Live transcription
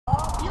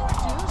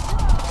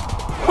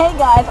Hey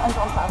guys, I'm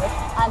Jon Savage,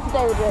 and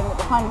today we're doing the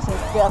behind the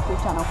scenes jerky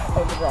channel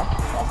over there.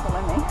 Let's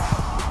follow me.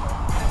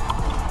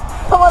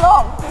 Come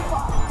along!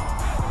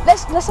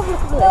 Let's have a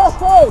look at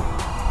this.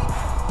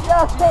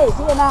 Jerky!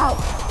 Here now!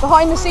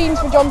 Behind the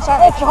scenes for Jon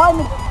Savage.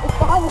 It's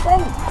behind the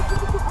scenes!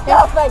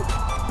 Jerky!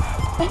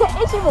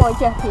 It's your boy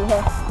Jerky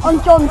here,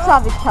 on Jon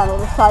Savage channel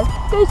this time.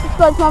 Go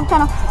subscribe to my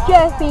channel,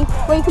 Jerky,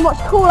 where you can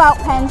watch call out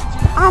pens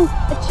and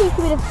a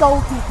cheeky bit of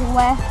goalkeeping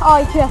where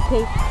I,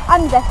 Jerky,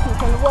 and the best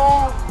people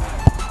wear.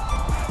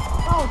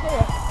 Oh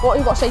dear. What have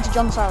you got to say to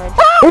Jon Savage?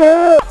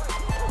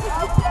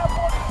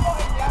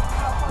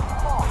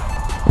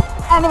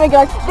 Anyway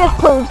guys, this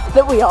proves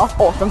that we are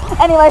awesome.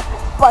 Anyway,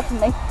 bye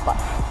from me. Bye.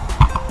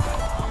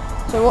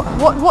 So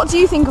what do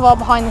you think of our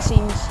behind the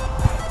scenes?